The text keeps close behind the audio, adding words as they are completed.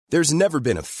There's never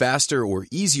been a faster or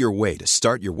easier way to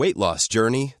start your weight loss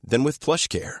journey than with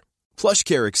PlushCare.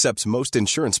 PlushCare accepts most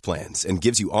insurance plans and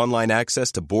gives you online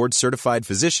access to board-certified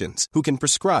physicians who can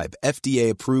prescribe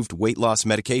FDA-approved weight loss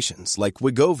medications like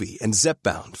Wegovy and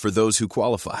Zepbound for those who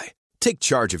qualify. Take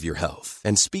charge of your health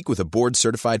and speak with a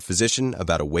board-certified physician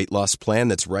about a weight loss plan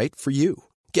that's right for you.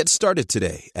 Get started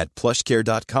today at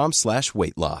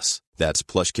plushcare.com/weight loss. That's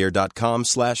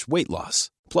plushcare.com/weight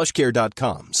loss.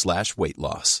 plushcare.com/weight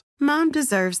loss. Mom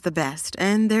deserves the best,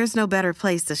 and there's no better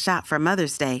place to shop for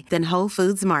Mother's Day than Whole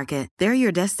Foods Market. They're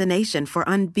your destination for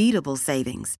unbeatable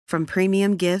savings, from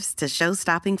premium gifts to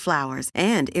show-stopping flowers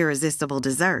and irresistible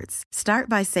desserts. Start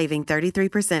by saving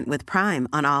 33% with Prime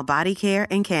on all body care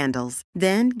and candles.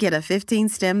 Then get a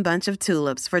 15-stem bunch of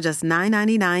tulips for just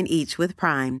 $9.99 each with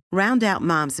Prime. Round out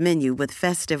Mom's menu with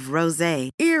festive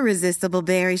rosé, irresistible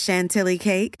berry chantilly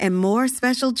cake, and more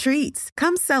special treats.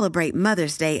 Come celebrate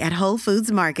Mother's Day at Whole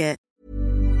Foods Market.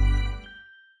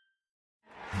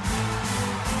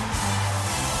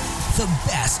 The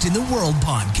Best in the World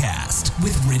podcast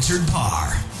with Richard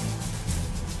Parr.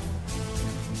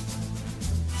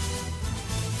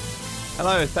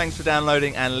 Hello, thanks for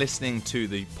downloading and listening to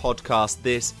the podcast.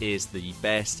 This is The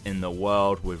Best in the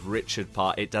World with Richard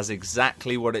Parr. It does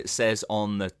exactly what it says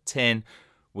on the tin.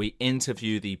 We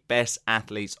interview the best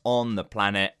athletes on the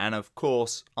planet, and of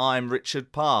course, I'm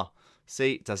Richard Parr.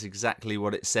 See, it does exactly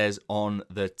what it says on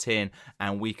the tin,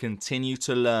 and we continue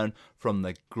to learn from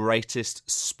the greatest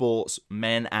sports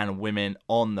men and women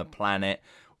on the planet,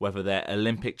 whether they're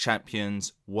Olympic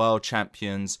champions, world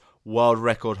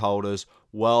record holders,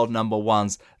 world number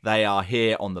ones. They are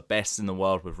here on the Best in the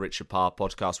World with Richard Parr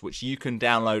podcast, which you can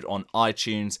download on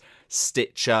iTunes,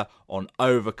 Stitcher, on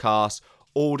Overcast,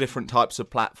 all different types of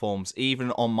platforms.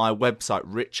 Even on my website,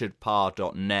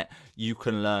 richardparr.net, you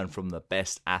can learn from the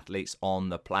best athletes on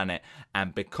the planet.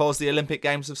 And because the Olympic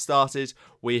Games have started,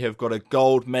 we have got a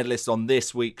gold medalist on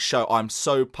this week's show. I'm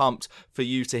so pumped for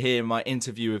you to hear my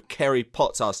interview with Kerri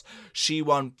Pottharst. She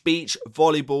won beach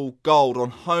volleyball gold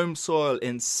on home soil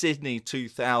in Sydney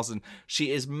 2000. She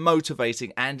is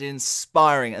motivating and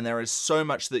inspiring, and there is so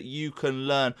much that you can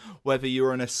learn, whether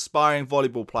you're an aspiring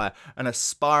volleyball player, an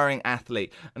aspiring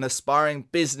athlete, an aspiring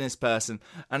business person,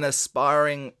 an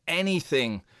aspiring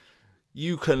anything.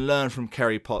 You can learn from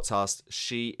Kerri Pottharst.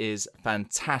 She is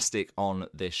fantastic on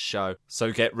this show.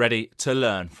 So get ready to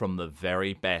learn from the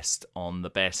very best on the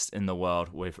Best in the World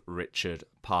with Richard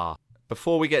Parr.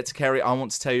 Before we get to Kerri, I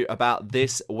want to tell you about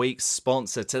this week's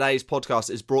sponsor. Today's podcast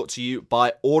is brought to you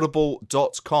by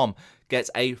Audible.com. Get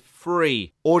a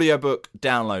free audiobook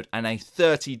download and a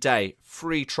 30-day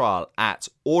free trial at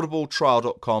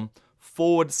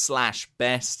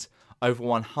audibletrial.com/best. Over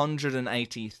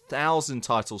 180,000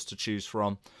 titles to choose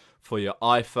from for your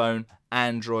iPhone,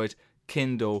 Android,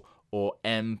 Kindle, or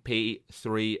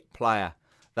MP3 player.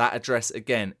 That address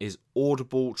again is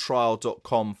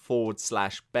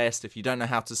audibletrial.com/best. If you don't know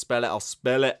how to spell it, I'll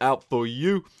spell it out for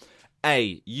you.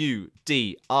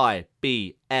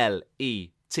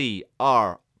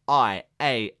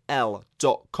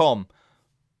 audibletrial.com.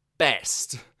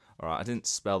 Best. Alright, I didn't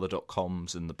spell the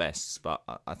 .coms and the bests, but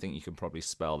I think you can probably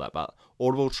spell that. But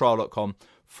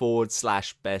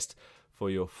audibletrial.com/best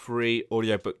for your free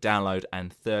audiobook download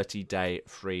and 30-day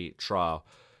free trial.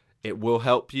 It will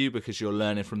help you because you're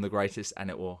learning from the greatest, and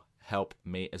it will help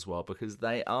me as well because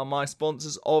they are my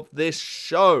sponsors of this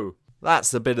show.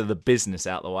 That's a bit of the business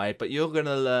out the way, but you're going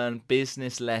to learn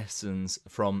business lessons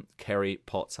from Kerri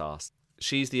Pottharst.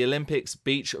 She's the Olympics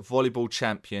beach volleyball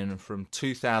champion from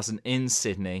 2000 in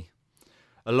Sydney.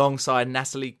 Alongside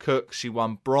Natalie Cook, she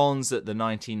won bronze at the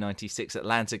 1996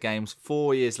 Atlanta Games,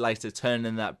 4 years later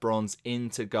turning that bronze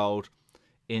into gold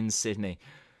in Sydney.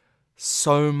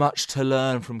 So much to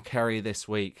learn from Kerri this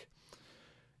week.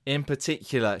 In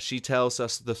particular, she tells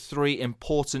us the 3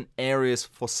 important areas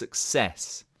for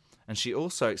success. And she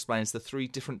also explains the 3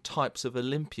 different types of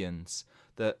Olympians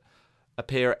that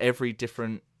appear at every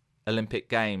different Olympic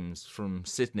Games from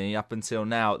Sydney up until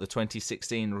now at the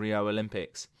 2016 Rio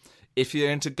Olympics. If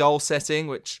you're into goal setting,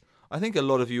 which I think a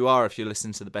lot of you are if you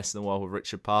listen to the Best in the World with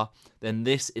Richard Parr, then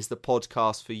this is the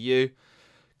podcast for you.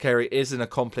 Kerri is an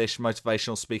accomplished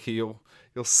motivational speaker. You'll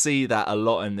see that a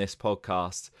lot in this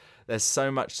podcast. There's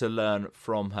so much to learn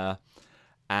from her,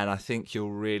 and I think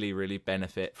you'll really, really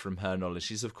benefit from her knowledge.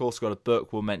 She's, of course, got a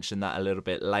book. We'll mention that a little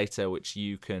bit later, which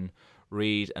you can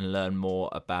read and learn more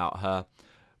about her.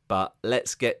 But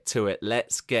let's get to it.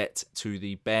 Let's get to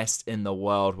the Best in the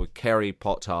World with Kerri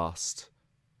Pottharst.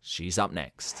 She's up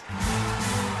next.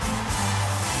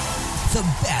 The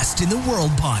Best in the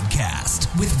World podcast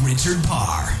with Richard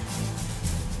Parr.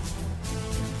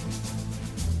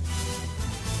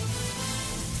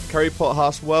 Kerry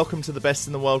Potthast, welcome to the Best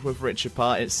in the World with Richard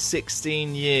Parr. It's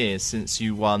 16 years since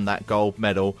you won that gold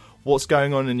medal. What's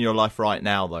going on in your life right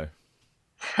now, though?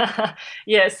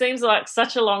 Yeah, it seems like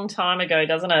such a long time ago,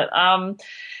 doesn't it?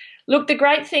 Look, the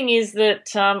great thing is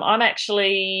that I'm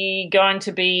actually going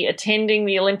to be attending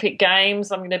the Olympic Games.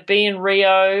 I'm going to be in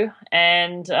Rio,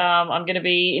 and I'm going to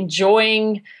be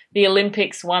enjoying the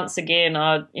Olympics once again.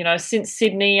 Since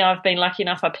Sydney, I've been lucky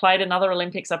enough. I played another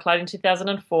Olympics. I played in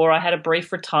 2004. I had a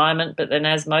brief retirement, but then,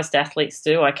 as most athletes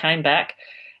do, I came back.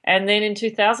 And then in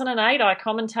 2008, I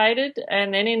commentated.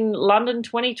 And then in London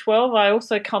 2012, I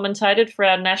also commentated for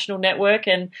our national network.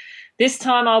 And this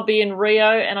time I'll be in Rio,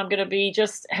 and I'm going to be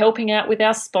just helping out with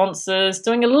our sponsors,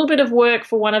 doing a little bit of work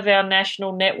for one of our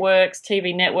national networks,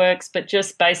 TV networks, but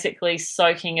just basically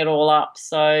soaking it all up.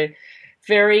 So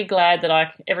very glad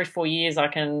that every 4 years I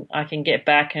can get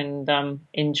back and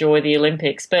enjoy the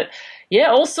Olympics. But yeah,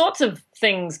 all sorts of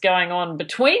things going on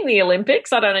between the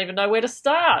Olympics. I don't even know where to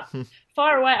start.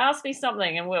 Fire away, ask me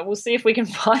something, and we'll see if we can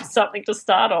find something to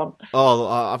start on. Oh,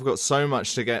 I've got so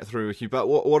much to get through with you, but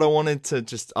what I wanted to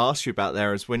just ask you about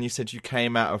there is when you said you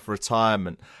came out of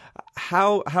retirement,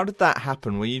 how did that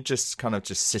happen? Were you just kind of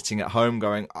just sitting at home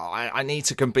going, I need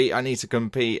to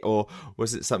compete, or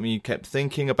was it something you kept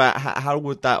thinking about? How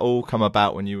would that all come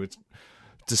about when you would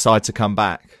decide to come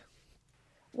back?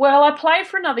 Well, I played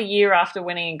for another year after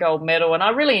winning a gold medal, and I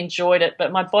really enjoyed it,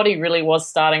 but my body really was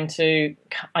starting to,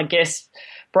 I guess,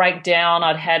 break down.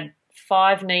 I'd had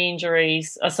 5 knee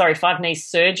surgeries,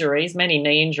 many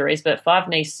knee injuries, but 5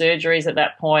 knee surgeries at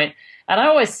that point. And I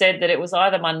always said that it was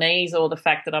either my knees or the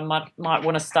fact that I might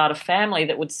want to start a family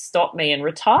that would stop me and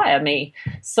retire me.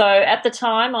 So at the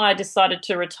time, I decided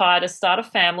to retire to start a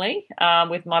family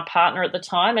with my partner at the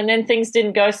time. And then things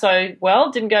didn't go so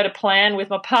well, didn't go to plan with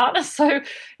my partner. So,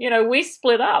 we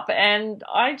split up, and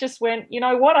I just went, you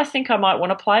know what, I think I might want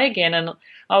to play again. And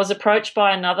I was approached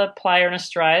by another player in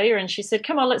Australia, and she said,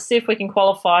 come on, let's see if we can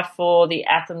qualify for the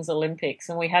Athens Olympics.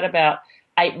 And we had about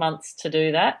 8 months to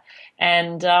do that.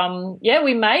 And,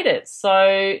 we made it. So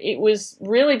it was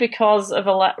really because of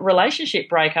a relationship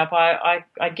breakup. I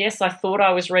guess I thought I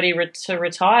was ready to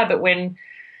retire, but when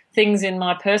things in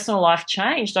my personal life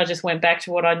changed, I just went back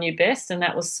to what I knew best, and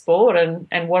that was sport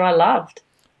and what I loved.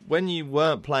 When you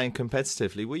weren't playing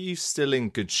competitively, were you still in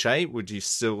good shape? Would you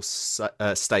still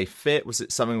stay fit? Was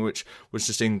it something which was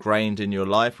just ingrained in your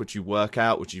life? Would you work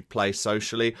out? Would you play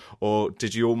socially? Or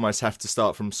did you almost have to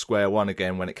start from square one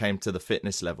again when it came to the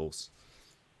fitness levels?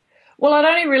 Well, I'd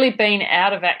only really been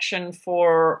out of action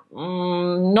for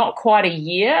not quite a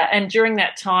year. And during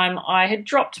that time, I had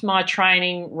dropped my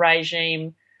training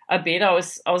regime a bit. I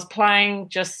was playing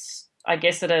just, I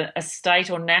guess, at a state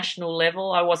or national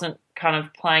level. I wasn't kind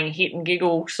of playing hit and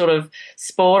giggle sort of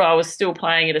sport. I was still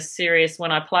playing at a serious,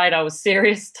 when I played, I was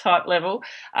serious type level,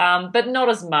 but not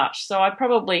as much. So I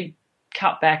probably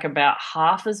cut back about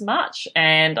half as much,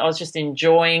 and I was just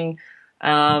enjoying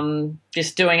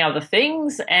just doing other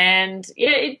things. And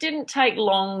yeah, it didn't take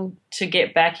long to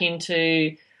get back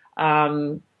into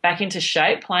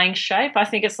shape, playing shape. I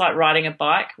think it's like riding a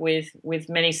bike with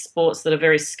many sports that are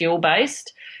very skill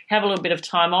based. Have a little bit of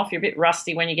time off. You're a bit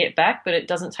rusty when you get back, but it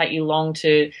doesn't take you long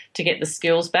to get the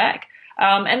skills back.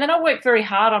 And then I worked very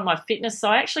hard on my fitness. So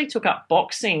I actually took up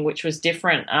boxing, which was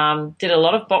different. Did a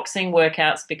lot of boxing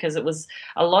workouts because it was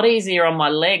a lot easier on my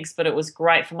legs, but it was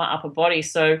great for my upper body.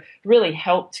 So really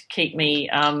helped keep me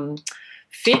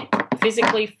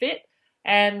physically fit.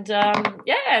 And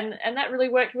and that really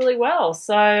worked really well.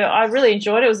 So I really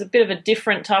enjoyed it. It was a bit of a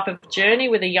different type of journey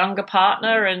with a younger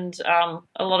partner, and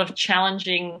a lot of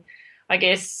challenging, I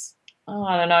guess,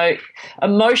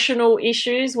 emotional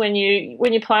issues when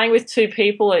you're playing with two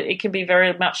people. It can be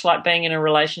very much like being in a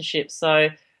relationship. So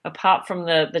apart from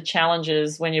the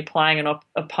challenges when you're playing an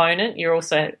opponent, you're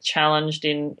also challenged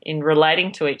in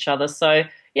relating to each other. So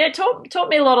yeah, it taught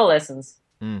me a lot of lessons.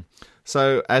 Mm.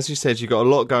 So, as you said, you've got a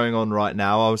lot going on right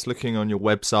now. I was looking on your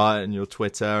website and your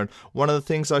Twitter, and one of the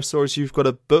things I saw is you've got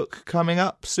a book coming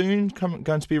up soon, going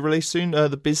to be released soon,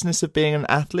 The Business of Being an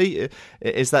Athlete.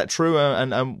 Is that true,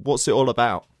 and what's it all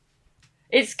about?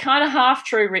 It's kind of half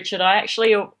true, Richard. I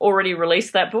actually already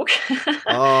released that book.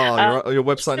 Your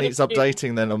website needs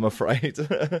updating then, I'm afraid.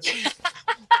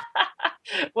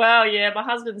 Well, yeah, my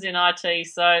husband's in IT,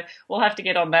 so we'll have to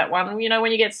get on that one. You know,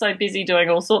 when you get so busy doing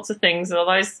all sorts of things, all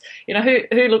those,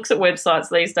 who looks at websites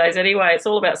these days anyway? It's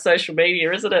all about social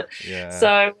media, isn't it? Yeah.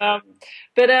 So,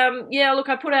 look,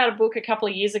 I put out a book a couple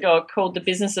of years ago called The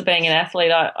Business of Being an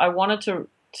Athlete. I wanted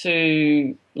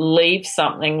to leave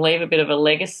a bit of a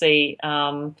legacy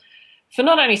for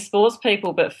not only sports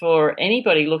people, but for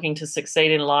anybody looking to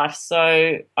succeed in life.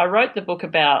 So I wrote the book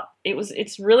about,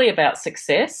 it's really about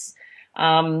success,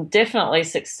 definitely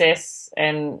success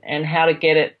and how to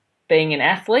get it being an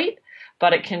athlete,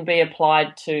 but it can be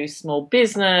applied to small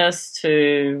business,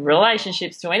 to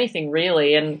relationships, to anything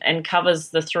really, and covers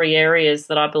the three areas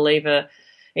that I believe are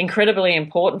incredibly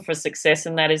important for success,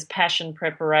 and that is passion,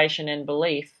 preparation, and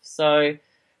belief. So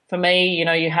for me,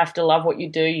 you have to love what you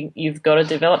do. You've got to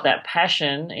develop that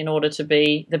passion in order to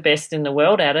be the best in the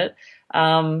world at it.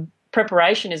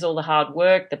 Preparation is all the hard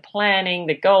work, the planning,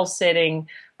 the goal setting.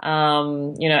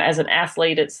 As an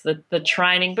athlete, it's the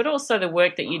training, but also the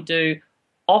work that you do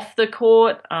off the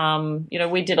court.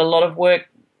 We did a lot of work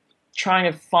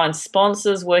trying to find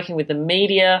sponsors, working with the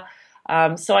media.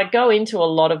 So I go into a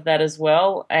lot of that as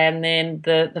well. And then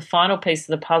the final piece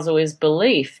of the puzzle is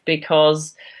belief,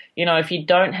 because if you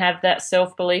don't have that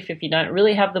self-belief, if you don't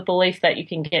really have the belief that you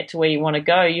can get to where you want to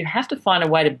go, you have to find a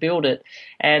way to build it.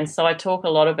 And so I talk a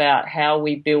lot about how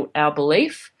we built our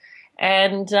belief.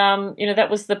 And, that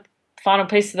was the final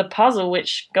piece of the puzzle,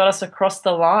 which got us across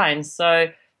the line. So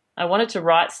I wanted to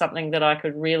write something that I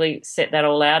could really set that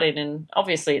all out in. And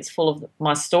obviously it's full of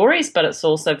my stories, but it's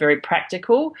also very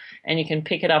practical, and you can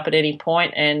pick it up at any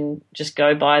point and just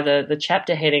go by the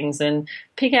chapter headings and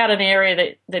pick out an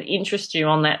area that interests you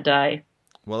on that day.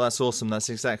 Well, that's awesome. That's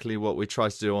exactly what we try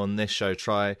to do on this show,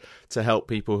 try to help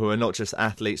people who are not just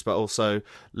athletes, but also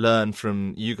learn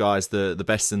from you guys the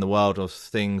best in the world of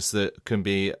things that can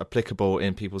be applicable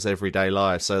in people's everyday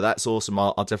lives. So that's awesome.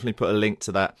 I'll definitely put a link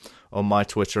to that on my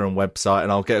Twitter and website,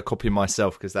 and I'll get a copy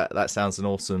myself because that sounds an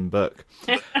awesome book.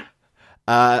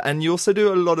 And you also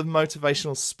do a lot of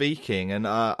motivational speaking, and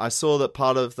I saw that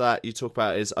part of that you talk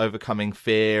about is overcoming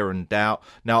fear and doubt.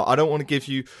 Now, I don't want to give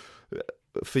you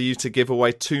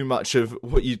away too much of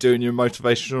what you do in your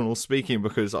motivational speaking,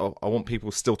 because I want people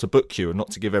still to book you and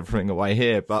not to give everything away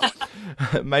here. But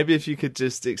maybe if you could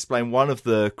just explain one of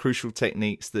the crucial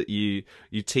techniques that you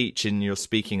teach in your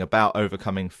speaking about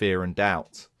overcoming fear and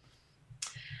doubt.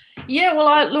 Yeah,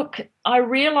 well, I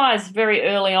realised very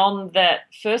early on that,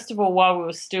 first of all, while we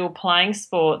were still playing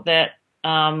sport, that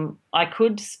I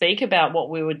could speak about what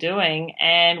we were doing,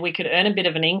 and we could earn a bit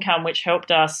of an income, which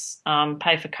helped us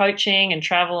pay for coaching and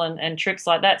travel and trips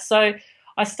like that. So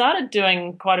I started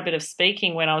doing quite a bit of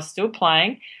speaking when I was still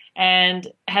playing, and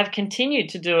have continued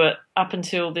to do it up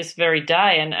until this very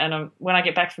day. And when I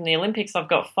get back from the Olympics, I've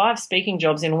got 5 speaking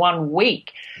jobs in 1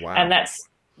 week. Wow. And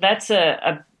that's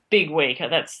a big week.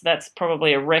 That's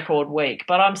probably a record week.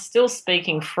 But I'm still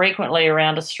speaking frequently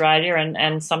around Australia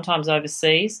and sometimes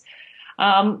overseas.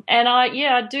 And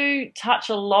I do touch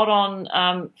a lot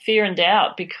on fear and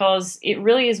doubt, because it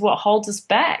really is what holds us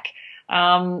back.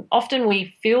 Often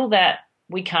we feel that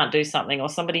we can't do something, or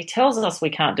somebody tells us we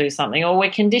can't do something, or we're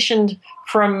conditioned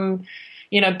from,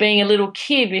 being a little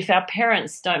kid if our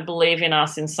parents don't believe in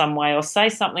us in some way, or say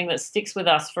something that sticks with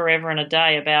us forever and a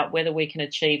day about whether we can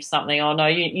achieve something. Oh, no,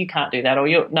 you can't do that, or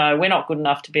no, we're not good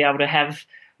enough to be able to have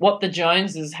what the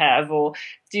Joneses have, or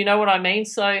do you know what I mean?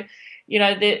 So,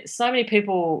 so many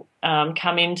people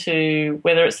come into,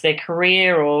 whether it's their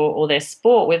career or their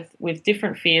sport, with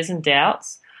different fears and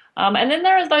doubts. And then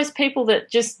there are those people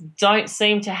that just don't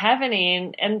seem to have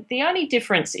any, and the only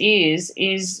difference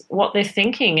is what they're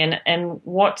thinking and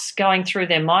what's going through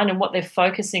their mind and what they're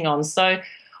focusing on. So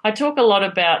I talk a lot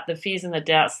about the fears and the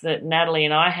doubts that Natalie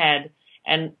and I had,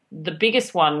 and the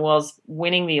biggest one was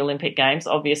winning the Olympic Games,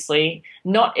 obviously,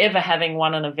 not ever having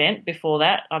won an event before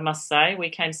that, I must say.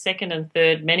 We came second and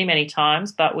third many, many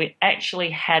times, but we actually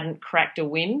hadn't cracked a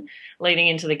win leading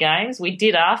into the Games. We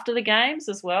did after the Games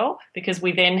as well, because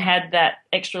we then had that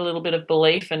extra little bit of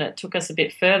belief and it took us a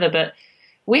bit further. But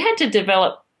we had to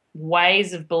develop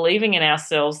ways of believing in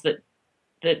ourselves that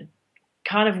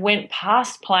kind of went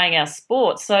past playing our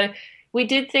sport. So we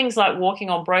did things like walking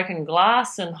on broken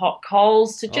glass and hot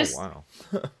coals to just,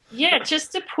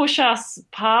 just to push us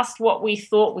past what we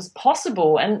thought was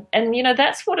possible. And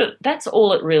that's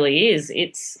all it really is.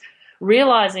 It's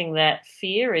realizing that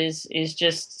fear is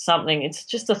just something, it's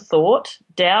just a thought.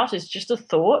 Doubt is just a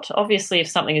thought. Obviously, if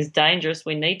something is dangerous,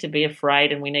 we need to be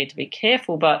afraid and we need to be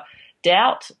careful, but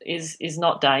doubt is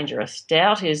not dangerous.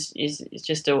 Doubt is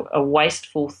just a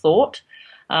wasteful thought.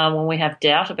 When we have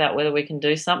doubt about whether we can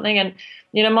do something. And,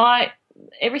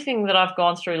 everything that I've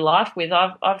gone through life with,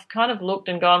 I've kind of looked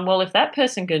and gone, well, if that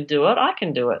person could do it, I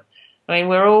can do it. I mean,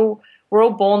 we're all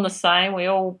born the same.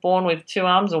 We're all born with 2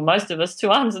 arms, or most of us 2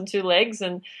 arms and 2 legs.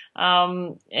 And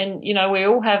we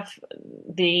all have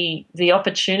the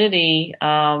opportunity,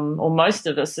 or most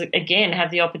of us, again, have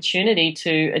the opportunity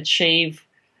to achieve,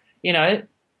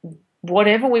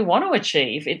 whatever we want to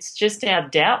achieve. It's just our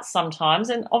doubts sometimes,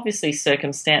 and obviously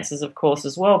circumstances, of course,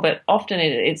 as well, but often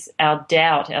it's our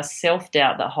doubt, our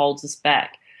self-doubt that holds us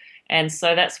back. And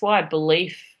so that's why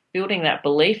building that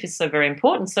belief is so very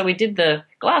important. So we did the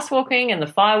glass walking and the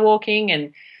fire walking,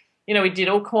 and, we did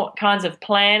all kinds of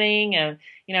planning, and,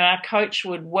 our coach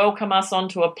would welcome us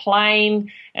onto a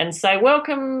plane and say,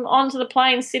 welcome onto the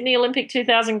plane, Sydney Olympic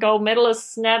 2000 gold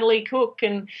medalist Natalie Cook.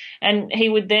 And he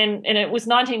would then, and it was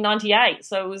 1998,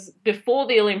 so it was before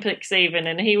the Olympics even,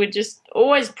 and he would just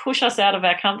always push us out of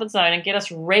our comfort zone and get us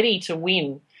ready to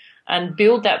win and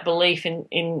build that belief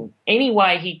in any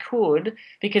way he could,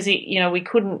 because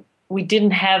we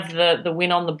didn't have the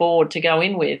win on the board to go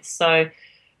in with. So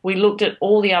we looked at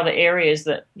all the other areas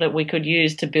that we could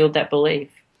use to build that belief.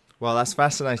 Well, that's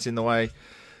fascinating, the way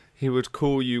he would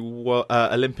call you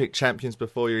Olympic champions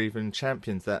before you're even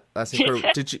champions. That's incredible.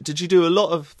 Did you do a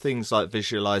lot of things like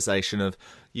visualization of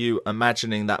you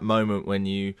imagining that moment when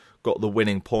you got the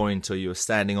winning point, or you were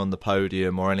standing on the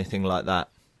podium, or anything like that?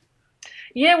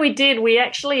 Yeah, we did. We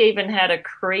actually even had a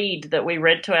creed that we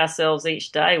read to ourselves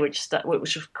each day, which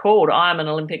was called "I'm an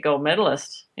Olympic gold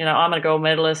medalist." I'm a gold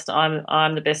medalist.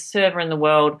 I'm the best server in the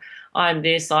world. I'm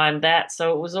this. I'm that.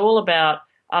 So it was all about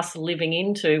us living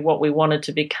into what we wanted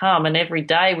to become. And every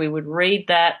day we would read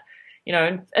that.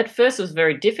 And at first it was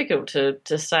very difficult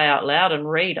to say out loud and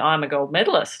read, "I'm a gold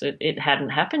medalist." It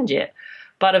hadn't happened yet.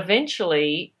 But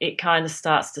eventually it kind of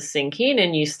starts to sink in,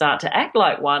 and you start to act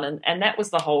like one. And that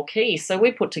was the whole key. So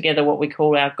we put together what we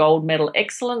call our Gold Medal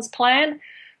Excellence Plan.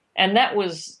 And that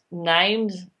was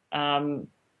named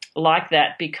like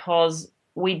that because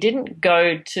we didn't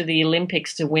go to the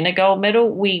Olympics to win a gold medal.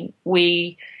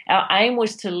 Our aim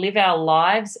was to live our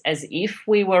lives as if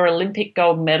we were Olympic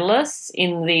gold medalists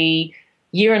in the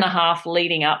year and a half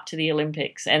leading up to the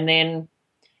Olympics. And then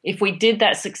if we did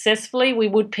that successfully, we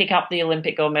would pick up the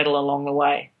Olympic gold medal along the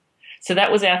way. So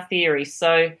that was our theory.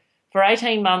 So for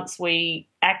 18 months, we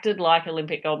acted like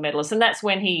Olympic gold medalists. And that's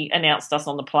when he announced us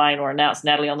on the plane, or announced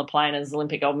Natalie on the plane as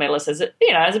Olympic gold medalist, as a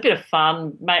bit of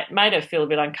fun, made her feel a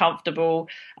bit uncomfortable.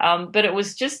 But it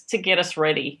was just to get us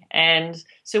ready. And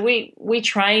so we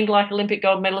trained like Olympic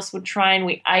gold medalists would train.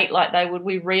 We ate like they would.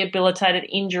 We rehabilitated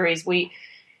injuries. We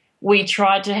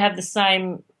tried to have the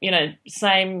same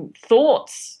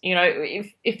thoughts.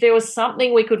 If there was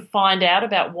something we could find out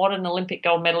about what an Olympic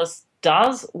gold medalist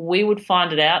does, we would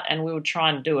find it out and we would try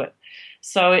and do it.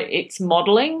 So it's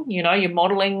modelling. You're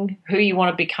modelling who you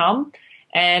want to become.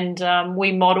 And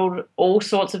we modelled all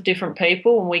sorts of different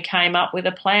people, and we came up with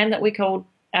a plan that we called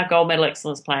our Gold Medal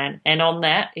Excellence Plan. And on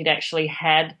that, it actually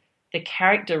had the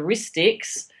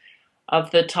characteristics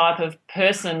of the type of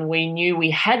person we knew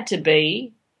we had to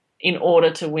be in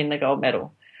order to win the gold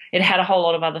medal. It had a whole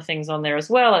lot of other things on there as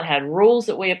well. It had rules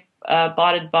that we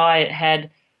abided by. It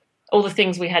had all the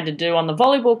things we had to do on the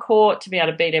volleyball court to be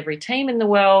able to beat every team in the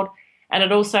world. And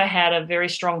it also had a very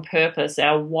strong purpose,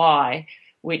 our why,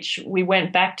 which we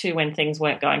went back to when things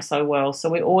weren't going so well. So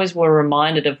we always were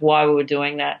reminded of why we were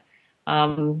doing that.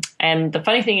 And the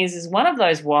funny thing is one of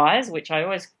those whys, which I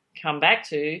always come back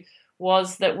to,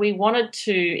 was that we wanted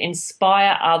to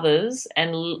inspire others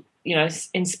and,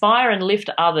 inspire and lift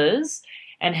others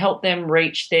and help them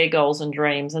reach their goals and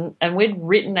dreams. And we'd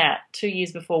written that 2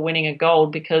 years before winning a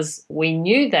gold, because we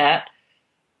knew that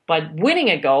by winning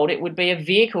a gold, it would be a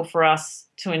vehicle for us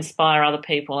to inspire other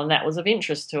people, and that was of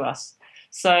interest to us.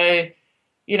 So,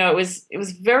 it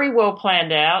was very well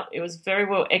planned out. It was very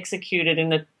well executed in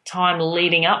the time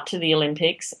leading up to the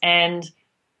Olympics. And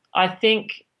I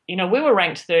think, we were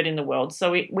ranked third in the world,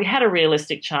 so we had a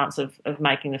realistic chance of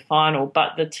making the final.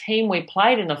 But the team we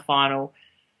played in the final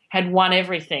had won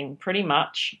everything pretty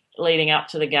much leading up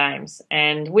to the games.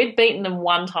 And we'd beaten them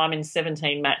one time in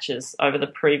 17 matches over the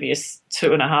previous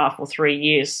 2.5 or 3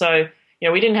 years. So,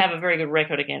 we didn't have a very good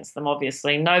record against them,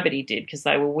 obviously. Nobody did, because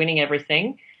they were winning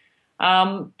everything.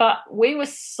 But we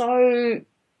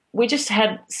just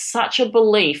had such a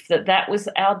belief that was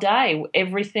our day.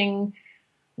 Everything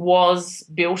was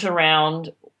built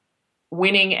around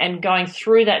winning and going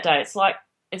through that day.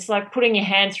 It's like putting your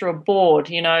hand through a board,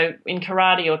 in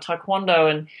karate or taekwondo,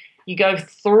 and you go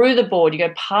through the board, you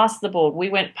go past the board. We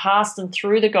went past and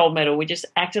through the gold medal. We just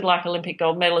acted like Olympic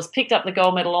gold medalists, picked up the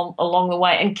gold medal along the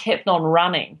way and kept on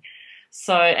running.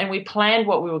 So, and we planned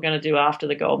what we were going to do after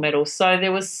the gold medal. So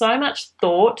there was so much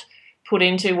thought put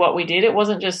into what we did. It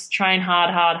wasn't just train hard,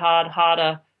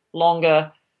 harder,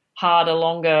 longer,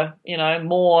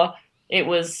 more. It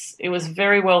was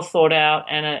very well thought out,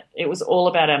 and it was all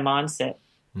about our mindset.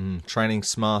 Training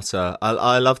smarter.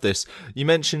 I love this. You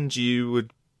mentioned you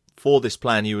would for this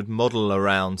plan, you would model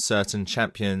around certain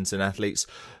champions and athletes.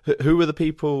 Who were the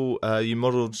people you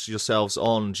modelled yourselves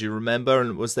on? Do you remember?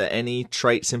 And was there any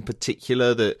traits in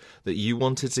particular that you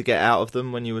wanted to get out of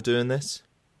them when you were doing this?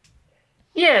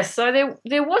 Yeah, so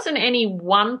there wasn't any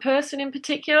one person in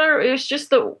particular. It was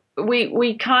just that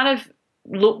we kind of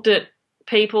looked at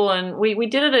people, and we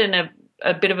did it in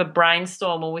a bit of a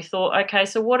brainstorm, and we thought, okay,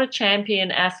 so what are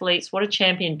champion athletes? What are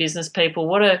champion business people?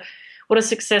 What are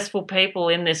successful people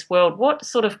in this world? What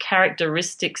sort of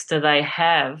characteristics do they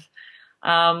have?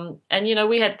 And,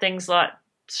 we had things like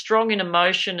strong in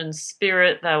emotion and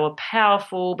spirit. They were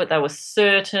powerful, but they were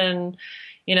certain.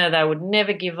 They would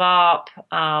never give up.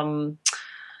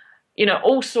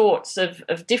 All sorts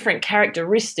of different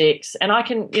characteristics. And I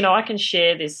can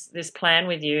share this plan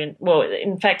with you. And, well,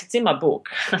 in fact, it's in my book.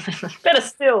 Better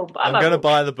still, buy I'm going to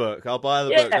buy the book. I'll buy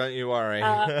the book. Don't you worry.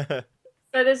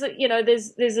 So there's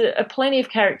a plenty of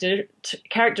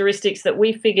characteristics that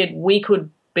we figured we could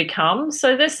become.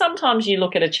 So there's sometimes you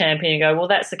look at a champion and go, well,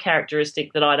 that's a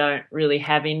characteristic that I don't really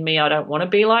have in me. I don't want to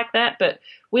be like that. But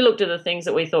we looked at the things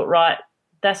that we thought, right,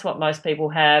 that's what most people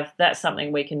have. That's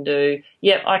something we can do.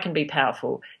 Yep, I can be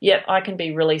powerful. Yep, I can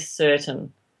be really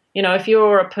certain. If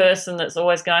you're a person that's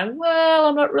always going, well,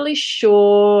 I'm not really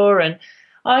sure, and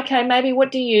okay, maybe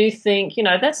what do you think?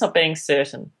 That's not being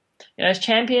certain. As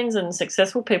champions and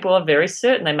successful people are very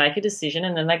certain. They make a decision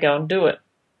and then they go and do it.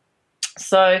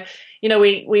 So,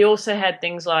 we also had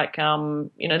things like,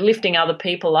 lifting other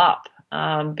people up,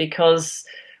 because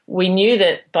we knew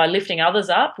that by lifting others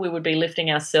up, we would be lifting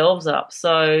ourselves up.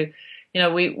 So,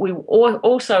 we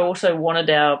also wanted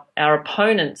our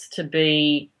opponents to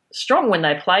be strong when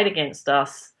they played against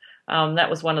us. That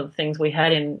was one of the things we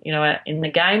had in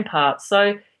the game part.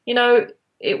 So,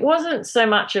 it wasn't so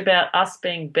much about us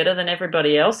being better than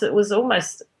everybody else. It was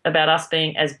almost about us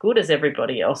being as good as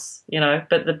everybody else,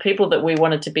 but the people that we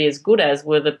wanted to be as good as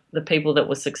were the people that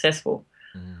were successful.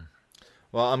 Mm.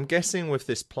 Well, I'm guessing with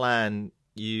this plan,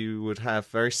 you would have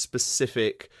very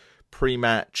specific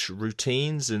pre-match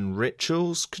routines and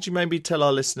rituals. Could you maybe tell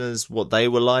our listeners what they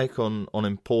were like on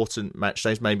important match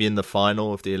days, maybe in the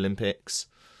final of the Olympics,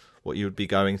 what you would be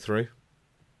going through?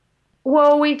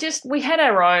 Well, we had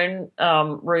our own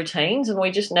routines, and we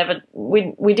just never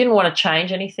we didn't want to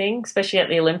change anything, especially at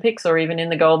the Olympics or even in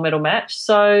the gold medal match.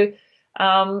 So,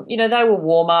 they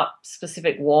were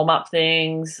specific warm up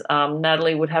things.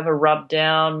 Natalie would have a rub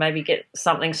down, maybe get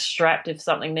something strapped if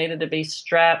something needed to be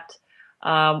strapped.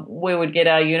 We would get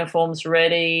our uniforms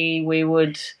ready. We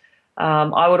would.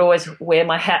 I would always wear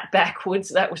my hat backwards.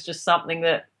 That was just something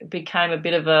that became a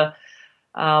bit of a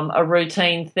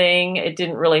routine thing. It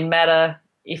didn't really matter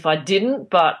if I didn't,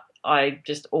 but I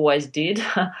just always did.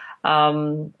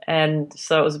 And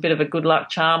so it was a bit of a good luck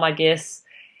charm, I guess.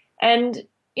 And,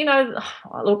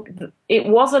 look, it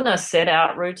wasn't a set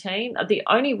out routine. The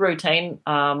only routine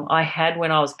I had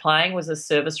when I was playing was a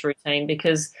service routine,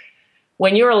 because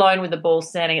when you're alone with the ball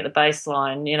standing at the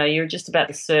baseline, you're just about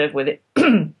to serve with it.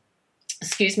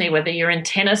 Excuse me, whether you're in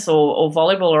tennis or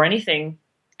volleyball or anything,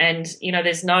 and,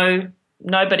 there's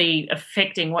nobody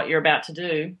affecting what you're about to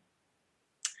do,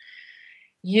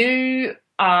 you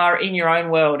are in your own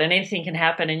world, and anything can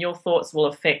happen, and your thoughts will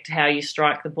affect how you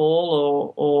strike the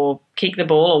ball or kick the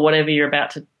ball or whatever you're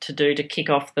about to do to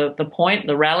kick off the point,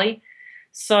 the rally.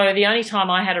 So the only time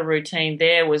I had a routine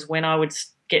there was when I would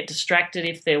get distracted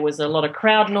if there was a lot of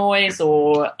crowd noise,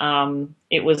 or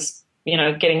it was,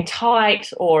 getting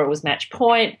tight, or it was match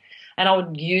point, and I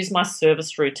would use my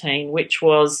service routine, which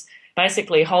was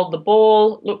basically hold the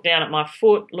ball, look down at my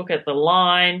foot, look at the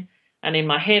line, and in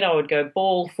my head I would go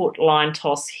ball, foot, line,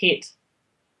 toss, hit.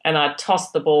 And I'd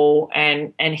toss the ball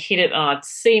and hit it, and I'd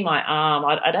see my arm.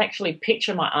 I'd actually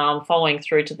picture my arm following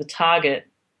through to the target,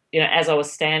 as I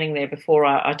was standing there before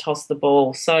I tossed the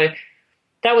ball. So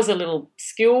that was a little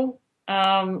skill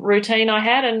routine I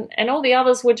had, and all the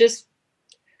others were just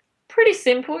pretty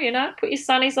simple, put your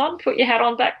sunnies on, put your hat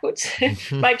on backwards,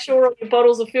 make sure all your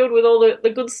bottles are filled with all the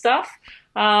good stuff.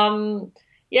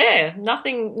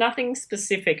 Nothing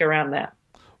specific around that.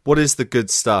 What is the good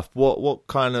stuff? What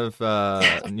kind of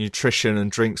nutrition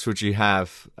and drinks would you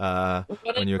have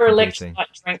when you were competing?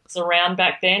 Electrolyte drinks around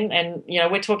back then, and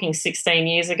we're talking 16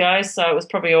 years ago, so it was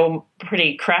probably all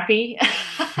pretty crappy.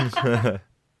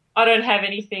 I don't have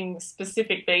anything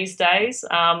specific these days.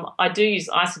 I do use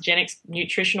Isagenix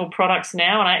nutritional products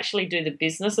now, and I actually do the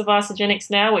business of Isagenix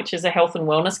now, which is a health and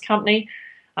wellness company.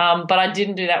 But I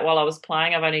didn't do that while I was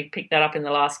playing. I've only picked that up in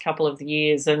the last couple of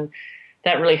years, and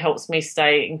that really helps me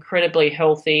stay incredibly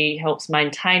healthy, helps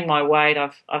maintain my weight.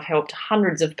 I've helped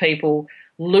hundreds of people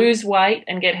lose weight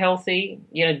and get healthy,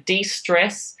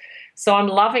 de-stress. So I'm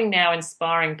loving now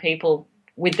inspiring people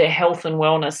with their health and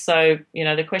wellness. So,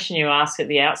 the question you asked at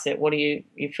the outset, what are you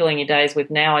filling your days with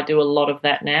now? I do a lot of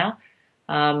that now.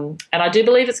 And I do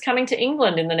believe it's coming to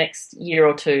England in the next year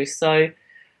or two. So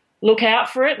look out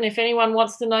for it. And if anyone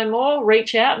wants to know more,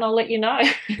 reach out and I'll let you know.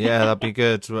 Yeah, that'd be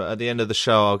good. At the end of the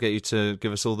show, I'll get you to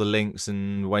give us all the links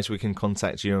and ways we can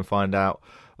contact you and find out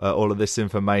all of this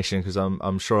information, because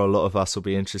I'm sure a lot of us will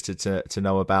be interested to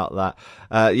know about that.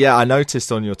 I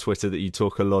noticed on your Twitter that you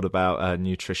talk a lot about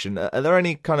nutrition. Are there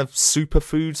any kind of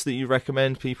superfoods that you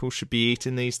recommend people should be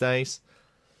eating these days?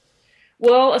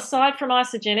 Well, aside from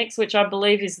Isagenix, which I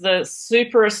believe is the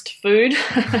superest food,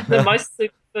 the most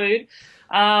super food,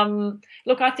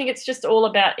 look, I think it's just all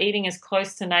about eating as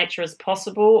close to nature as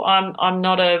possible. I'm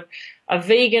not a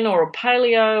vegan or a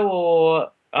paleo, or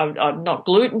I'm not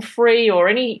gluten-free or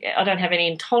I don't have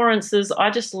any intolerances.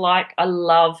 I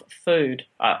love food.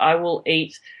 I will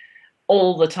eat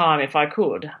all the time if I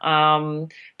could.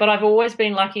 But I've always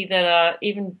been lucky that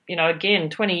even, again,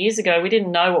 20 years ago, we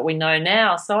didn't know what we know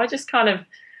now. So I just I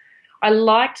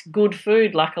liked good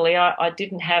food, luckily. I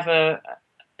didn't have an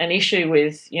issue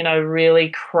with, really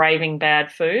craving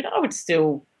bad food. I would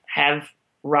still have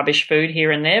rubbish food here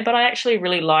and there, but I actually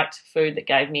really liked food that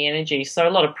gave me energy. So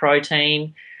a lot of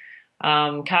protein,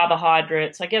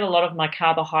 carbohydrates. I get a lot of my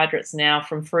carbohydrates now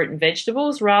from fruit and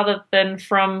vegetables rather than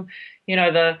from,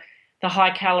 the high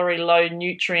calorie, low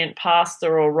nutrient pasta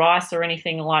or rice or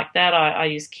anything like that. I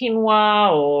use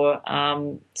quinoa or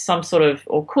some sort of,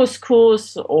 or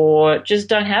couscous, or just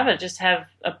don't have it. Just have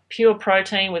a pure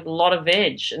protein with a lot of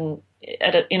veg. And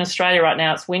in Australia right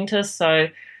now it's winter, so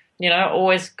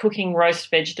always cooking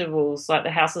roast vegetables. Like the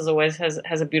house always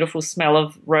has a beautiful smell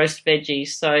of roast veggies.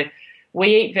 So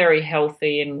we eat very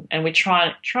healthy and we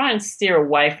try and steer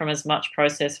away from as much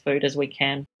processed food as we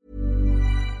can.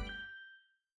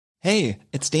 Hey,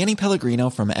 it's Danny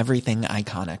Pellegrino from Everything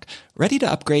Iconic. Ready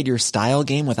to upgrade your style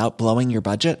game without blowing your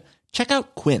budget? Check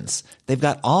out Quince. They've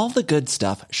got all the good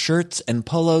stuff, shirts and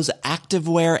polos,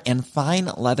 activewear, and fine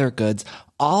leather goods,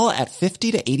 all at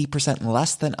 50 to 80%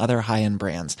 less than other high-end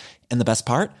brands. And the best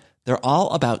part? They're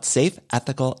all about safe,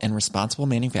 ethical, and responsible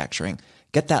manufacturing.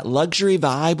 Get that luxury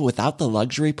vibe without the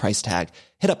luxury price tag.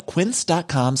 Hit up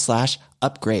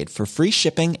quince.com/upgrade for free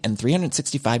shipping and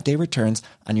 365-day returns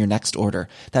on your next order.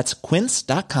 That's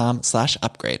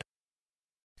quince.com/upgrade.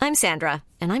 I'm Sandra,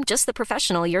 and I'm just the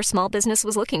professional your small business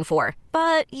was looking for.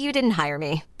 But you didn't hire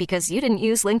me because you didn't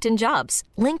use LinkedIn Jobs.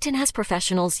 LinkedIn has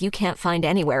professionals you can't find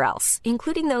anywhere else,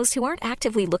 including those who aren't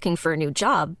actively looking for a new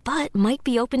job, but might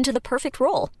be open to the perfect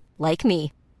role, like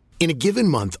me. In a given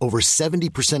month, over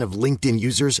 70% of LinkedIn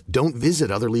users don't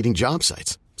visit other leading job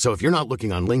sites. So if you're not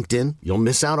looking on LinkedIn, you'll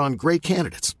miss out on great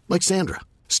candidates like Sandra.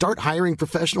 Start hiring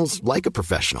professionals like a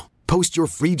professional. Post your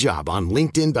free job on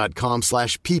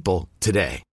linkedin.com/people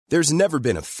today. There's never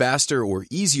been a faster or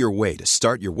easier way to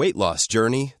start your weight loss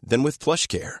journey than with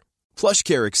PlushCare.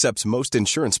 PlushCare accepts most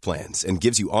insurance plans and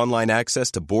gives you online access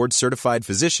to board-certified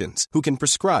physicians who can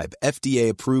prescribe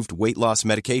FDA-approved weight loss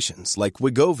medications like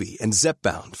Wegovy and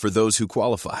Zepbound for those who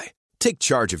qualify. Take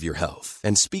charge of your health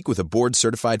and speak with a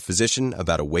board-certified physician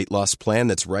about a weight loss plan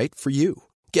that's right for you.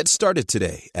 Get started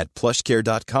today at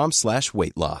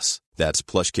plushcare.com/weight-loss. That's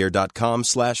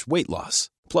plushcare.com/weight-loss.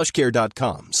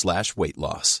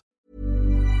 plushcare.com/weight-loss.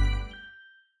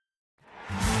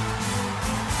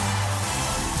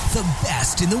 The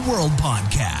Best in the World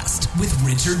podcast with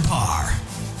Richard Parr.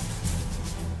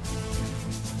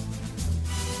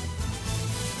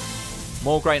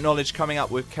 More great knowledge coming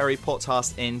up with Kerry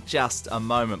Pottharst in just a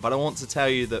moment. But I want to tell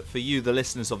you that for you, the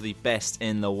listeners of the Best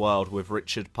in the World with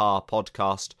Richard Parr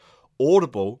podcast,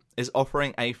 Audible is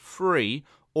offering a free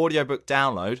audiobook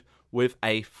download with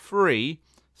a free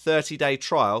 30-day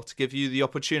trial to give you the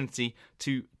opportunity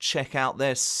to check out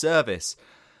their service.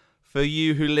 For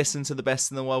you who listen to the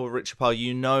Best in the World with Richard Parr,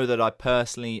 you know that I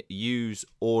personally use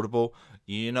Audible.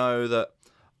 You know that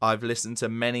I've listened to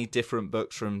many different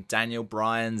books, from Daniel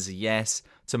Bryan's Yes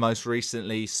to most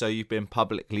recently So You've Been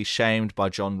Publicly Shamed by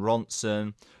Jon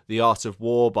Ronson, The Art of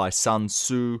War by Sun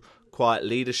Tzu, Quiet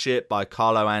Leadership by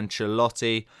Carlo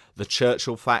Ancelotti, The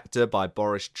Churchill Factor by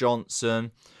Boris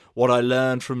Johnson, What I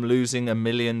Learned from Losing $1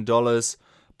 Million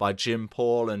by Jim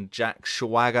Paul and Jack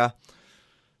Schwager.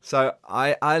 So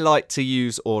I like to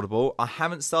use Audible. I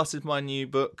haven't started my new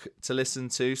book to listen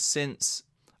to since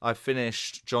I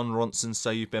finished Jon Ronson's So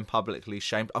You've Been Publicly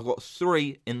Shamed. I've got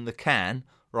 3 in the can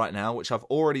right now, which I've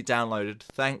already downloaded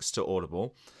thanks to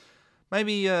Audible.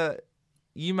 Maybe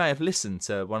you may have listened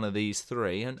to one of these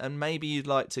three, and maybe you'd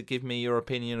like to give me your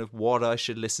opinion of what I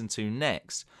should listen to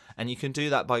next. And you can do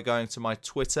that by going to my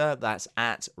Twitter, that's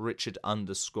at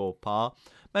Richard_Parr.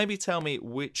 Maybe tell me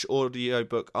which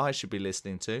audiobook I should be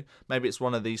listening to. Maybe it's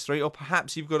one of these three, or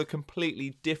perhaps you've got a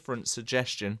completely different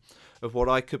suggestion of what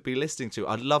I could be listening to.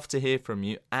 I'd love to hear from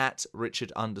you at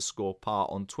Richard_Parr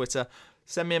on Twitter.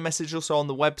 Send me a message also on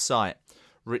the website,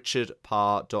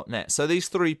 richardparr.net. So these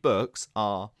three books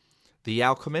are The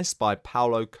Alchemist by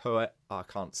Paulo Coelho. I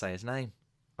can't say his name.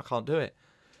 I can't do it.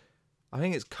 I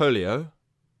think it's Coelho.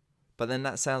 But then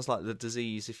that sounds like the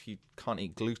disease if you can't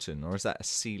eat gluten, or is that a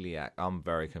celiac? I'm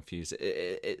very confused.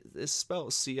 It's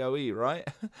spelled C-O-E, right?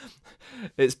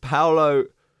 It's Paulo,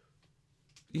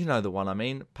 you know the one I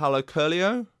mean, Paulo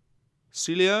Coelho?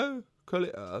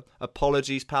 Coelho?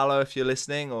 Apologies, Paulo, if you're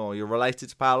listening, or you're related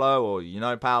to Paulo, or you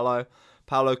know Paulo.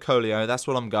 Paulo Coelho, that's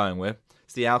what I'm going with.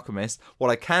 It's The Alchemist.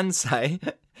 What I can say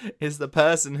is the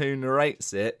person who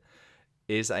narrates it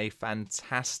is a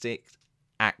fantastic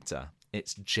actor.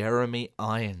 It's Jeremy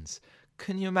Irons.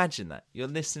 Can you imagine that? You're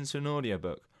listening to an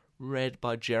audiobook read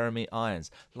by Jeremy Irons,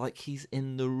 like he's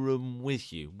in the room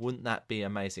with you. Wouldn't that be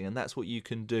amazing? And that's what you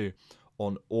can do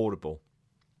on Audible.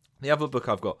 The other book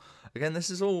I've got, again, this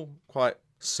is all quite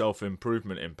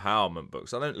self-improvement, empowerment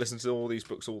books. I don't listen to all these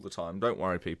books all the time. Don't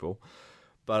worry, people.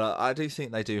 But I do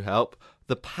think they do help.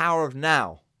 The Power of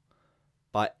Now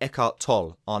by Eckhart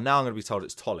Tolle. Oh, now I'm going to be told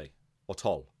it's Tolle, or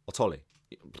Tolle, or Tolle.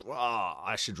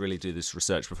 I should really do this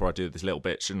research before I do this little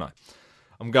bit, shouldn't I?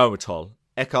 I'm going with Tolle.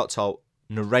 Eckhart Tolle,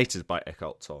 narrated by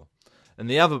Eckhart Tolle. And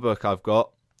the other book I've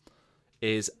got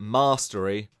is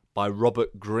Mastery by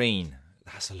Robert Greene.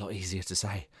 That's a lot easier to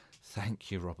say.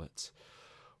 Thank you, Robert.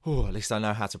 Oh, at least I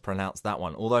know how to pronounce that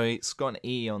one. Although it's got an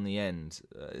E on the end,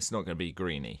 it's not going to be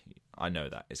Greeny. I know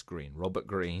that. It's Greene. Robert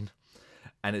Greene.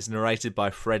 And it's narrated by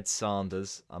Fred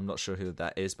Sanders. I'm not sure who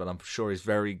that is, but I'm sure he's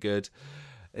very good.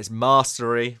 It's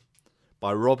Mastery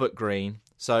by Robert Greene.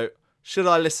 So, should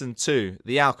I listen to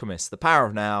The Alchemist, The Power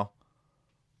of Now,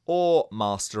 or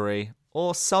Mastery,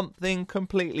 or something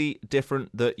completely different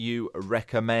that you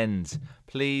recommend?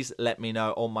 Please let me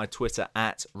know on my Twitter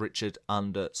at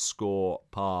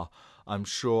Richard_Parr. I'm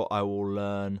sure I will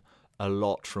learn a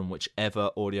lot from whichever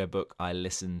audiobook I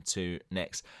listen to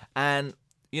next. And,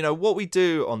 you know, what we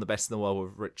do on The Best in the World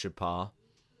with Richard Parr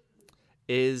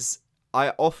is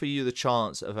I offer you the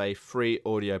chance of a free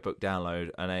audiobook download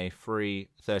and a free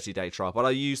 30-day trial, but I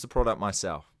use the product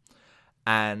myself.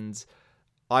 And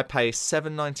I pay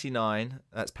 £7.99,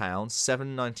 that's pounds,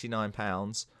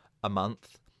 £7.99 a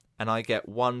month, and I get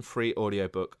one free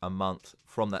audiobook a month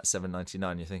from that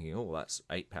 £7.99. You're thinking, oh, that's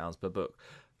 £8 per book.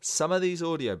 Some of these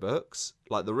audiobooks,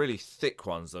 like the really thick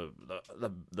ones, the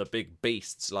big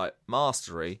beasts like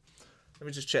Mastery. Let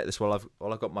me just check this while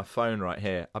I've got my phone right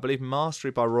here. I believe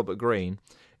Mastery by Robert Greene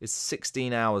is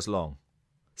 16 hours long.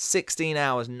 16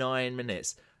 hours, 9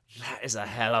 minutes. That is a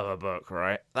hell of a book,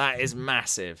 right? That is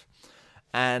massive.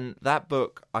 And that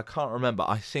book, I can't remember,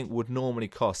 I think would normally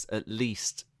cost at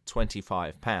least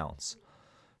 £25.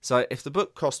 So if the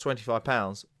book costs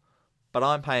 £25, but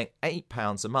I'm paying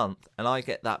 £8 a month and I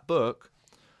get that book,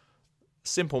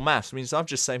 simple maths means I've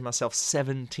just saved myself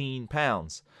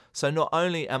 £17. So not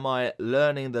only am I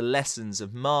learning the lessons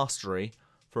of Mastery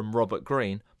from Robert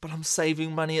Greene, but I'm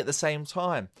saving money at the same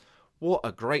time. What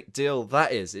a great deal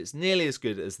that is. It's nearly as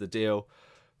good as the deal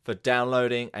for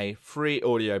downloading a free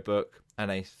audiobook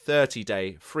and a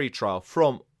 30-day free trial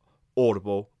from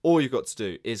Audible. All you've got to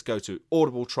do is go to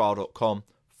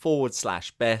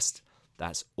audibletrial.com/best.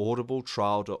 That's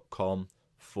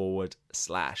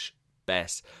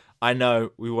audibletrial.com/best. I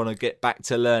know we want to get back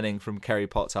to learning from Kerry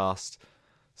Potthast,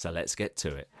 so let's get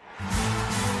to it.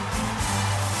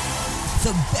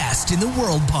 The Best in the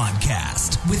World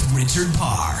podcast with Richard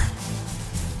Parr.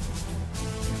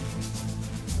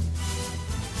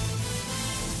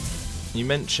 You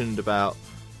mentioned about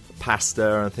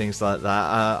pasta and things like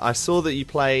that. I saw that you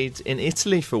played in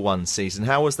Italy for one season.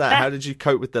 How was that? How did you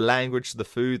cope with the language, the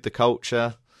food, the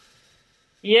culture?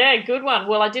 Yeah, good one.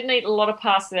 Well, I didn't eat a lot of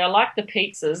pasta there. I liked the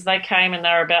pizzas. They came and they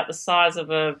were about the size of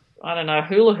a, I don't know,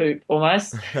 hula hoop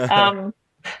almost. They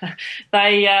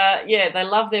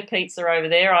love their pizza over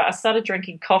there. I started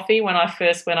drinking coffee when I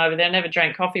first went over there. I never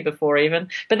drank coffee before even.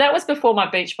 But that was before my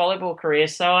beach volleyball career.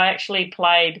 So I actually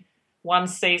played one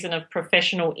season of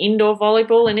professional indoor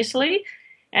volleyball in Italy.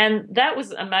 And that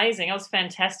was amazing. It was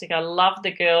fantastic. I loved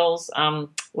the girls.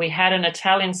 We had an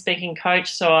Italian-speaking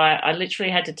coach, so I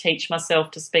literally had to teach myself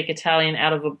to speak Italian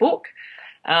out of a book.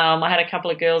 I had a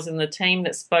couple of girls in the team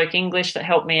that spoke English that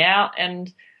helped me out.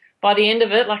 And by the end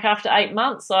of it, like after 8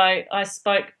 months, I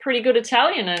spoke pretty good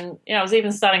Italian, and I was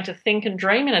even starting to think and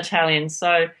dream in Italian.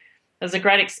 So it was a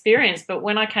great experience. But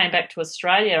when I came back to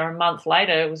Australia a month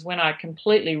later, it was when I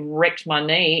completely wrecked my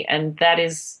knee, and that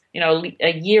is,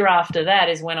 a year after that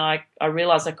is when I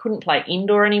realised I couldn't play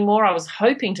indoor anymore. I was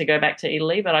hoping to go back to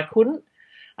Italy, but I couldn't.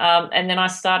 And then I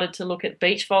started to look at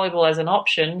beach volleyball as an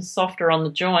option, softer on the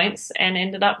joints, and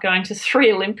ended up going to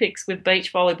 3 Olympics with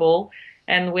beach volleyball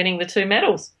and winning the 2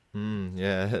 medals.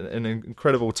 Yeah, an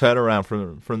incredible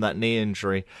turnaround from that knee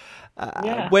injury.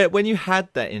 Yeah. When you had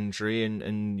that injury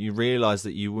and you realised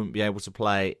that you wouldn't be able to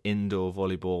play indoor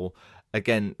volleyball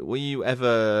again, were you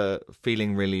ever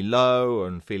feeling really low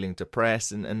and feeling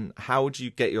depressed? And how would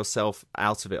you get yourself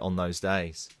out of it on those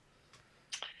days?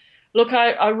 Look,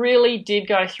 I really did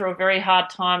go through a very hard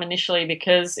time initially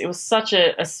because it was such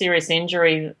a serious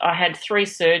injury. I had 3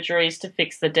 surgeries to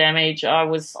fix the damage. I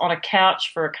was on a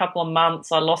couch for a couple of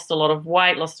months. I lost a lot of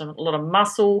weight, lost a lot of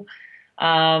muscle.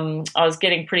 I was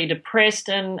getting pretty depressed,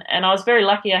 and I was very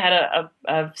lucky. I had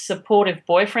a supportive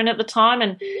boyfriend at the time,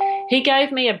 and he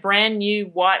gave me a brand new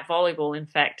white volleyball, in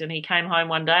fact, and he came home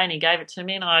one day and he gave it to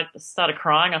me, and I started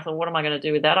crying. I thought, what am I going to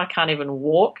do with that? I can't even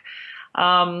walk.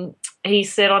 He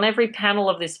said, on every panel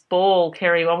of this ball,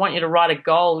 Kerry, I want you to write a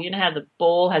goal. You know how the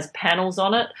ball has panels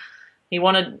on it? He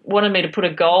wanted me to put a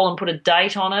goal and put a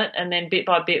date on it, and then bit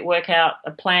by bit work out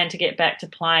a plan to get back to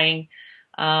playing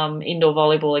indoor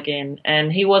volleyball again.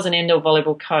 And he was an indoor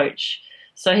volleyball coach.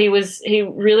 So he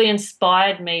really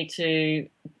inspired me to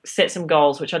set some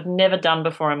goals, which I'd never done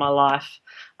before in my life.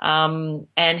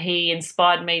 And he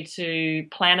inspired me to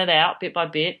plan it out bit by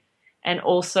bit, and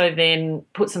also then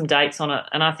put some dates on it.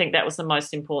 And I think that was the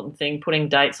most important thing, putting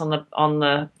dates on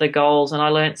the goals. And I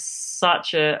learnt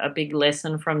such a big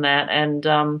lesson from that. And,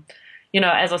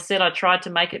 as I said, I tried to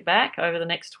make it back over the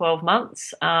next 12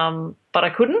 months, but I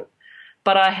couldn't.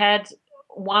 But I had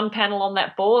one panel on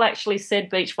that ball actually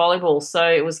said beach volleyball, so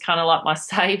it was kind of like my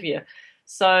saviour.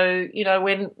 So,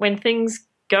 when things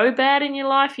go bad in your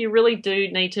life, you really do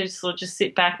need to sort of just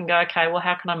sit back and go, okay, well,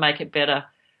 how can I make it better?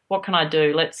 What can I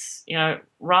do? Let's,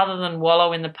 rather than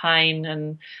wallow in the pain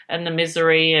and the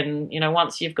misery, and,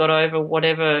 once you've got over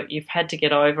whatever you've had to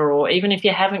get over, or even if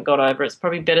you haven't got over it, it's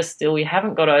probably better still you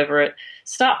haven't got over it,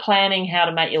 start planning how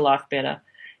to make your life better.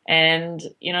 And,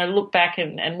 look back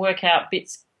and work out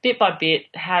bit by bit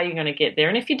how you're going to get there.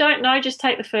 And if you don't know, just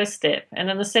take the first step. And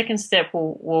then the second step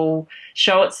will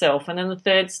show itself. And then the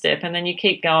third step. And then you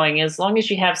keep going as long as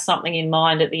you have something in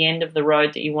mind at the end of the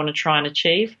road that you want to try and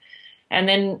achieve.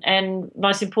 And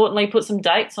most importantly, put some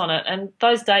dates on it. And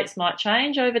those dates might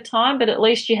change over time, but at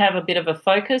least you have a bit of a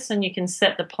focus and you can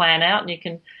set the plan out, and you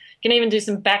can even do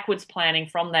some backwards planning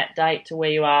from that date to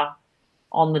where you are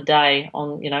on the day,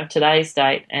 on today's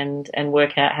date, and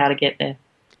work out how to get there.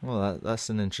 Well, that's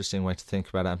an interesting way to think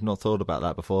about it. I've not thought about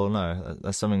that before. No,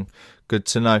 that's something good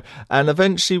to know. And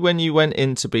eventually, when you went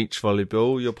into beach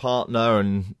volleyball, your partner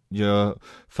and your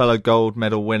fellow gold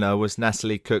medal winner was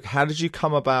Natalie Cook. How did you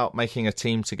come about making a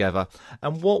team together?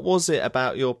 And what was it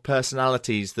about your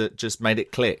personalities that just made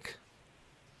it click?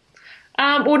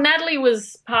 Well, Natalie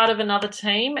was part of another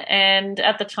team, and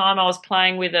at the time I was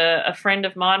playing with a friend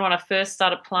of mine when I first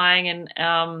started playing, and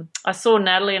I saw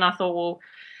Natalie and I thought, well,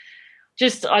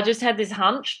 I just had this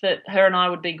hunch that her and I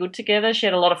would be good together. She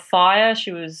had a lot of fire.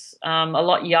 She was a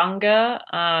lot younger.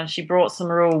 She brought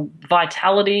some real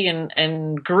vitality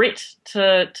and grit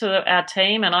to our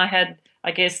team, and I had, I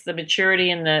guess, the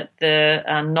maturity and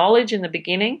the knowledge in the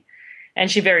beginning, and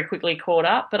she very quickly caught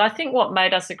up. But I think what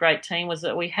made us a great team was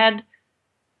that we had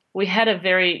a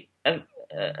very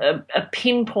a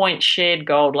pinpoint shared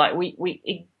goal. Like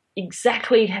we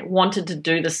exactly wanted to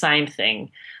do the same thing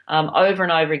over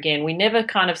and over again. We never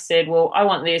kind of said, well, I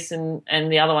want this, and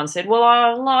the other one said, well,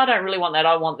 I don't really want that,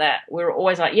 I want that. We were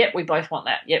always like, yep, we both want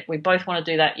that. Yep, we both want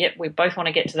to do that. Yep, we both want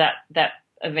to get to that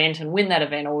event and win that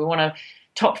event, or we want to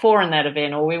top 4 in that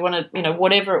event, or we want to,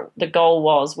 whatever the goal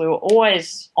was. We were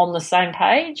always on the same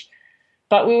page.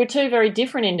 But we were 2 very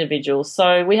different individuals,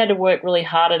 so we had to work really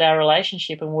hard at our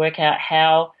relationship and work out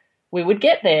how we would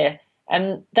get there.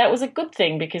 And that was a good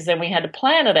thing, because then we had to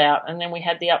plan it out, and then we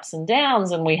had the ups and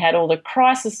downs, and we had all the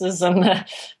crises and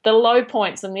the low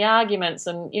points and the arguments,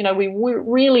 and, we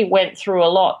really went through a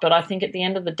lot. But I think at the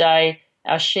end of the day,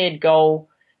 our shared goal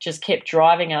just kept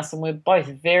driving us, and we're both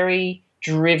very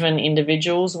driven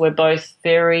individuals. We're both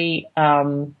very...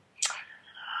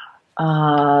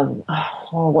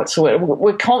 what's the word?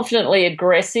 We're confidently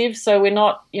aggressive. So we're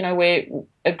not, we're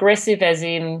aggressive as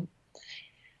in,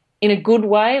 in a good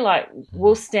way, like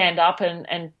we'll stand up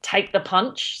and take the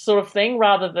punch sort of thing,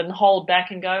 rather than hold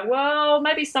back and go, well,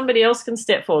 maybe somebody else can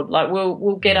step forward. Like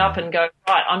we'll get up and go,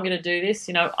 right, I'm going to do this.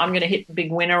 I'm going to hit the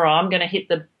big winner, or I'm going to hit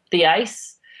the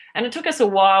ace. And it took us a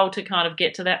while to kind of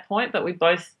get to that point, but we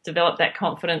both developed that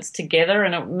confidence together,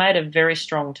 and it made a very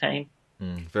strong team.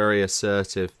 Very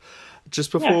assertive.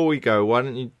 Just before we go, why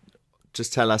don't you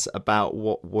just tell us about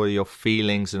what were your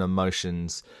feelings and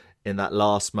emotions in that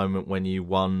last moment when you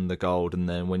won the gold, and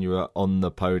then when you were on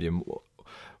the podium?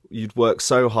 You'd worked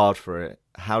so hard for it.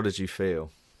 How did you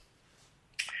feel?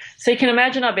 So you can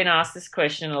imagine I've been asked this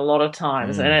question a lot of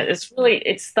times, and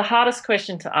it's the hardest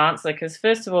question to answer, because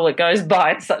first of all, it goes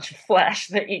by in such a flash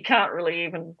that you can't really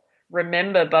even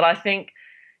remember. But I think,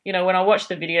 when I watch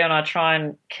the video and I try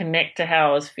and connect to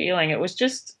how I was feeling, it was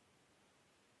just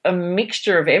a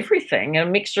mixture of everything, a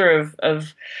mixture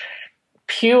of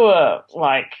pure,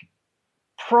 like,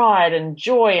 pride and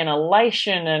joy and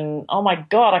elation and, oh my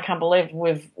God, I can't believe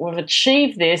we've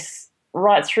achieved this,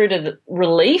 right through to the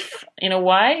relief, in a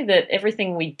way, that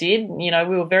everything we did, we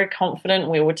were very confident.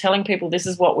 We were telling people this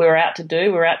is what we were out to do. We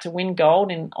were out to win gold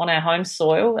on our home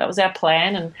soil. That was our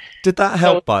plan. And did that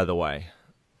help, by the way?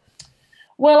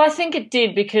 Well, I think it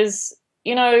did, because,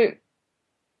 we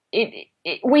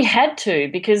had to,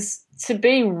 because to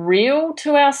be real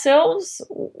to ourselves,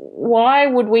 why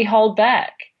would we hold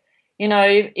back?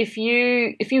 If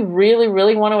you really,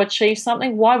 really want to achieve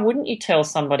something, why wouldn't you tell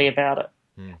somebody about it?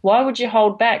 Why would you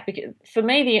hold back? Because for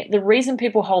me, the reason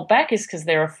people hold back is because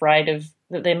they're afraid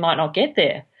that they might not get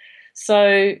there.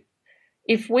 So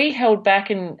if we held back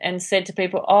and said to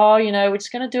people, we're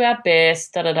just going to do our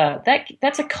best,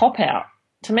 that's a cop-out.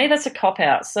 To me, that's a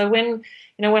cop-out. So when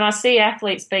I see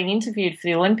athletes being interviewed for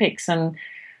the Olympics and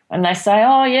they say,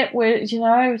 we're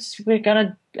going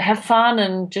to have fun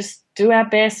and just do our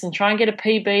best and try and get a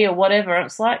PB or whatever,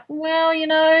 it's like, well,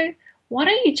 why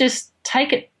don't you just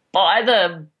take it by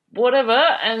the whatever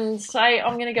and say,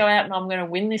 I'm going to go out and I'm going to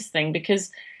win this thing?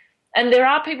 And there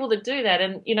are people that do that,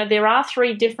 and there are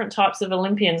 3 different types of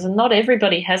Olympians, and not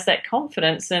everybody has that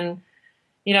confidence, and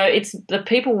it's the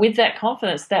people with that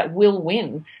confidence that will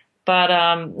win, but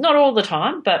not all the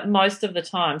time, but most of the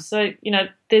time. So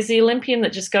there's the Olympian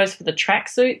that just goes for the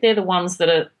tracksuit. They're the ones that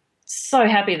are so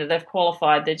happy that they've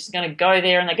qualified. They're just going to go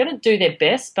there and they're going to do their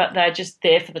best, but they're just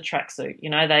there for the tracksuit.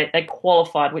 They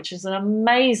qualified, which is an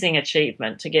amazing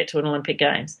achievement to get to an Olympic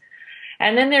Games.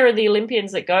 And then there are the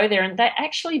Olympians that go there and they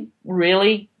actually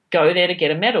really go there to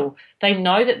get a medal. They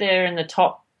know that they're in the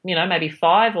top, maybe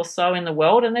 5 or so in the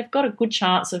world, and they've got a good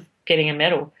chance of getting a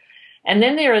medal. And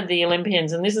then there are the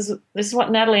Olympians, and this is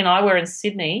what Natalie and I were in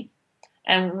Sydney,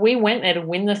 and we went there to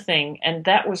win the thing, and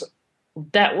that was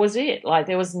it. Like,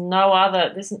 there was no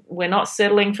other. We're not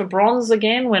settling for bronze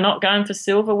again. We're not going for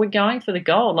silver. We're going for the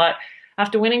gold. Like,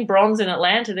 after winning bronze in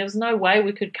Atlanta, there was no way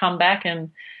we could come back and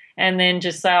then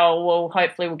just say,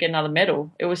 hopefully we'll get another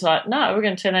medal. It was like, no, we're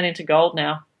going to turn that into gold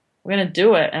now. We're going to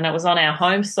do it. And it was on our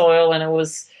home soil, and it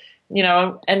was,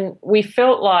 and we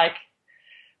felt like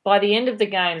by the end of the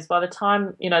games, by the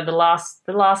time, the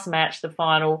last match, the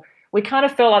final, we kind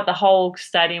of felt like the whole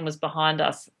stadium was behind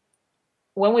us.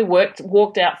 When we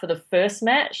walked out for the first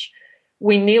match,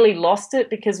 we nearly lost it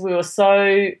because we were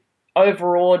so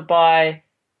overawed by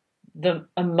the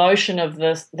emotion of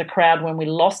the crowd when we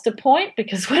lost a point,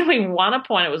 because when we won a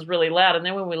point, it was really loud. And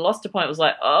then when we lost a point, it was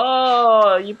like,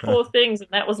 oh, you poor things. And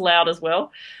that was loud as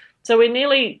well. So we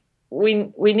nearly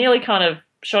kind of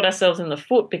shot ourselves in the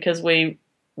foot, because we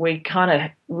kind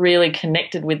of really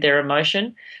connected with their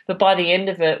emotion. But by the end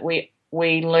of it, we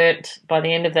learnt, by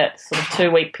the end of that sort of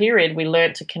 2-week period, we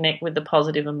learnt to connect with the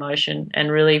positive emotion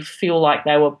and really feel like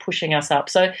they were pushing us up.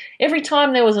 So every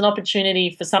time there was an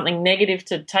opportunity for something negative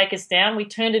to take us down, we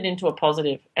turned it into a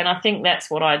positive. And I think that's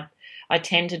what I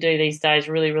tend to do these days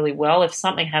really, really well. If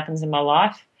something happens in my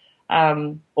life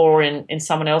or in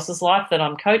someone else's life that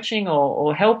I'm coaching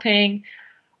or helping,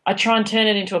 I try and turn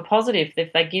it into a positive.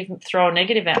 If they throw a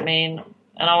negative at me,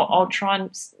 and I'll try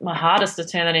my hardest to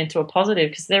turn that into a positive,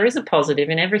 because there is a positive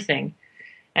in everything.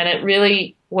 And it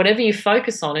really, whatever you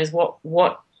focus on is what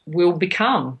will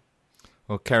become.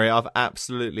 Well, Kerry, I've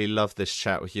absolutely loved this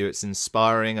chat with you. It's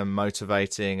inspiring and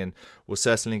motivating, and will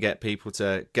certainly get people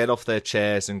to get off their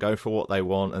chairs and go for what they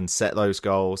want and set those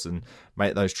goals and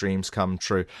make those dreams come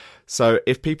true. So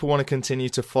if people want to continue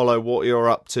to follow what you're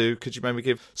up to, could you maybe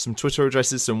give some Twitter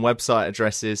addresses, some website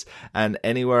addresses, and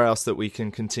anywhere else that we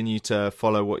can continue to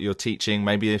follow what you're teaching?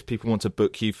 Maybe if people want to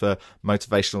book you for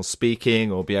motivational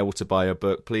speaking or be able to buy your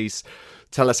book, please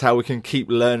tell us how we can keep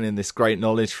learning this great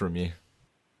knowledge from you.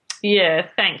 Yeah,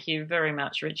 thank you very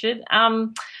much, Richard.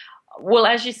 Well,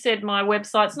 as you said, my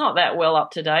website's not that well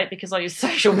up to date because I use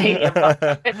social media. But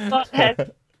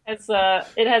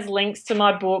it has links to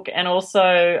my book and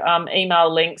also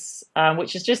email links,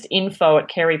 which is just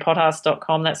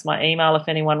info@kerrypothast.com. That's my email if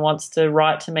anyone wants to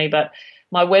write to me. But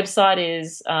my website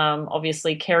is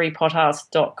obviously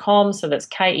kerrypothast.com. So that's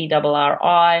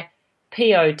KERRIPOTTHAR,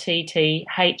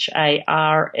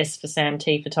 S for Sam,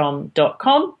 T for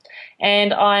Tom.com.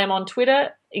 And I am on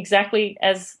Twitter exactly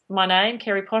as my name,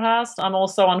 Kerry Pothast. I'm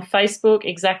also on Facebook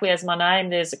exactly as my name.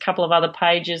 There's a couple of other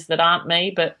pages that aren't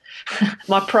me, but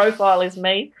my profile is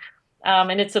me.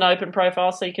 And it's an open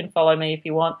profile, so you can follow me if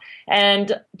you want.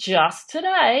 And just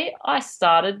today, I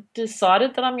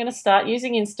decided that I'm going to start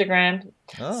using Instagram.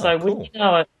 So cool. Wouldn't you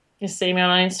know it, you see me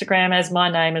on Instagram as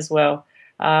my name as well.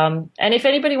 And if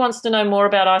anybody wants to know more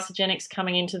about Isagenix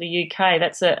coming into the UK,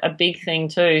 that's a big thing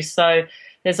too. So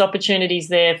there's opportunities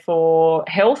there for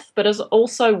health, but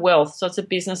also wealth. So it's a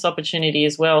business opportunity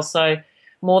as well. So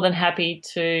more than happy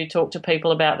to talk to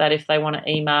people about that if they want to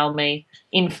email me,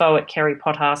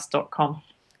 info@kerrypothast.com.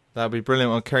 That'd be brilliant.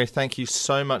 Well, Kerry, thank you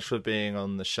so much for being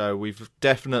on the show. We've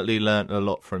definitely learnt a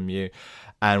lot from you,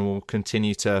 and we'll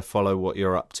continue to follow what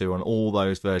you're up to on all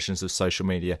those versions of social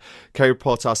media. Kerry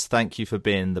Pothast, thank you for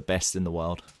being the best in the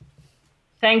world.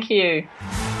 Thank you.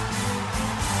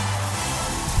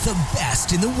 The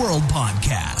Best in the World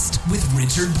podcast with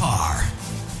Richard Parr.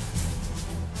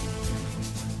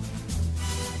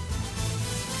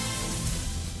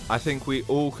 I think we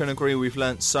all can agree we've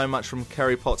learnt so much from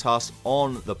Kerry Pothast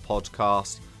on the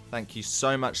podcast. Thank you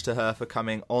so much to her for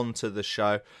coming onto the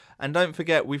show. And don't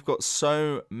forget, we've got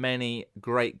so many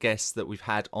great guests that we've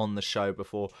had on the show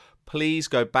before. Please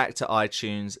go back to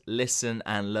iTunes, listen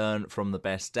and learn from the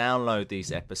best. Download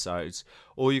these episodes.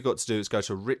 All you've got to do is go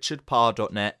to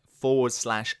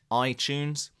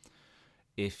richardparr.net/iTunes.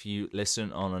 If you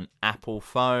listen on an Apple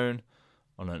phone,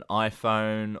 on an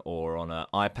iPhone or on an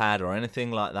iPad or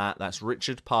anything like that, that's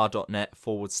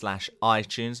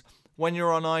richardparr.net/iTunes. When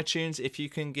you're on iTunes, if you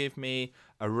can give me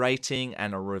a rating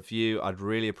and a review, I'd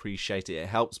really appreciate it. It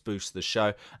helps boost the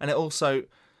show, and it also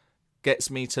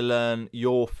gets me to learn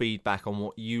your feedback on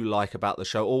what you like about the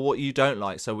show or what you don't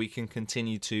like, so we can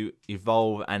continue to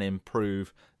evolve and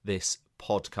improve this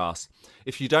podcast.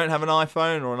 If you don't have an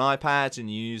iPhone or an iPad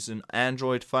and you use an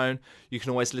Android phone, you can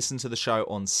always listen to the show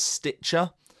on Stitcher.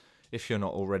 If you're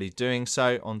not already doing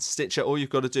so on Stitcher, all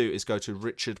you've got to do is go to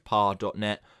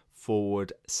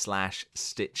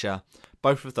richardparr.net/Stitcher.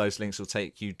 Both of those links will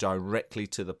take you directly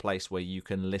to the place where you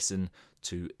can listen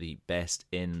to the best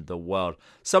in the world.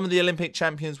 Some of the Olympic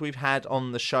champions we've had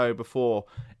on the show before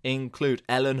include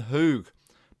Ellen Hoog,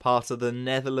 part of the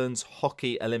Netherlands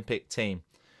hockey Olympic team.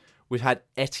 We've had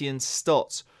Etienne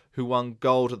Stott, who won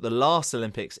gold at the last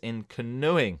Olympics in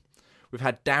canoeing. We've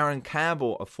had Darren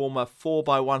Campbell, a former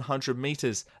 4x100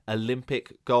 metres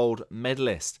Olympic gold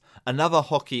medalist. Another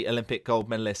hockey Olympic gold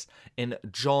medalist in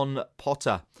John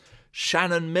Potter.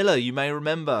 Shannon Miller, you may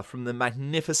remember from the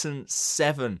Magnificent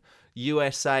Seven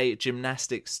USA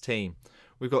gymnastics team.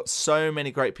 We've got so many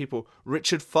great people.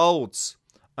 Richard Folds,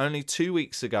 only 2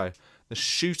 weeks ago, the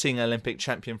shooting Olympic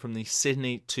champion from the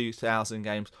Sydney 2000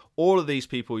 Games. All of these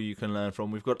people you can learn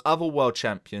from. We've got other world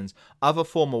champions, other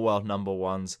former world number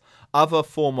ones, other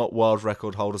former world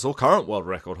record holders or current world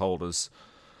record holders.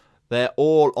 They're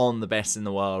all on the best in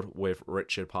the world with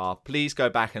Richard Parr. Please go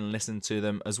back and listen to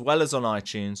them, as well as on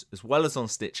iTunes, as well as on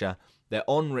Stitcher. They're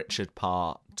on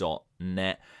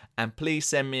richardparr.net. And please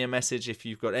send me a message if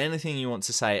you've got anything you want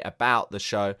to say about the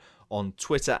show on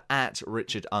Twitter at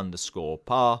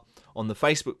Richard_Parr. On the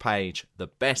Facebook page, the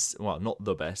best, well, not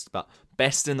the best, but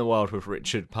Best in the World with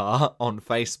Richard Parr on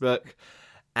Facebook.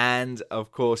 And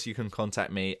of course, you can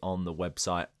contact me on the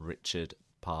website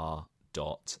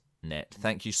richardparr.net.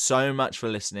 Thank you so much for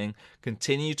listening.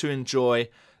 Continue to enjoy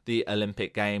the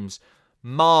Olympic Games.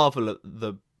 Marvel at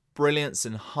the brilliance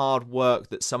and hard work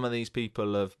that some of these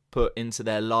people have put into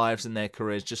their lives and their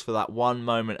careers just for that one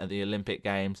moment at the Olympic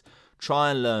Games.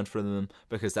 Try and learn from them,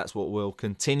 because that's what we'll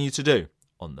continue to do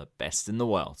on the Best in the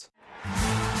World.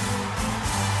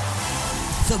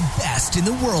 The Best in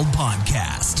the World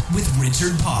podcast with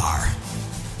Richard Parr.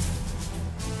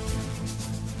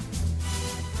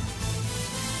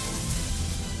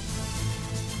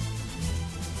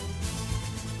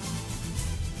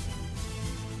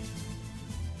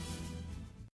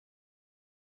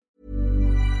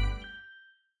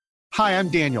 Hi, I'm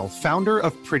Daniel, founder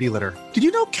of Pretty Litter. Did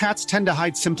you know cats tend to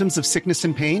hide symptoms of sickness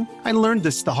and pain? I learned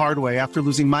this the hard way after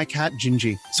losing my cat,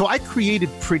 Gingy. So I created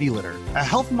Pretty Litter, a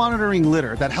health monitoring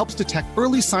litter that helps detect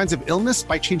early signs of illness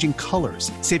by changing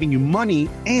colors, saving you money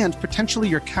and potentially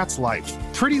your cat's life.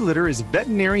 Pretty Litter is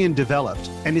veterinarian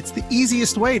developed, and it's the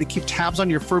easiest way to keep tabs on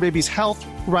your fur baby's health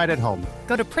right at home.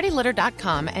 Go to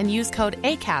prettylitter.com and use code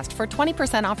ACAST for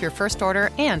 20% off your first order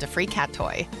and a free cat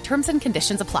toy. Terms and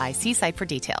conditions apply. See site for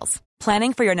details.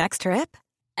 Planning for your next trip?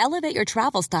 Elevate your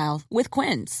travel style with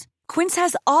Quince. Quince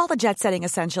has all the jet-setting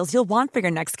essentials you'll want for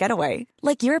your next getaway,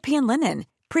 like European linen,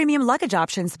 premium luggage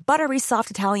options, buttery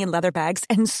soft Italian leather bags,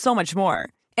 and so much more.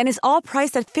 And is all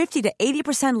priced at 50 to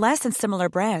 80% less than similar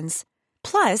brands.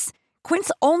 Plus, Quince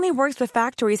only works with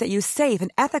factories that use safe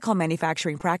and ethical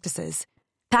manufacturing practices.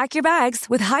 Pack your bags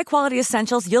with high-quality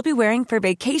essentials you'll be wearing for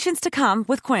vacations to come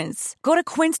with Quince. Go to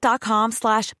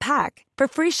quince.com/pack for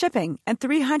free shipping and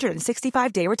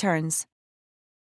 365-day returns.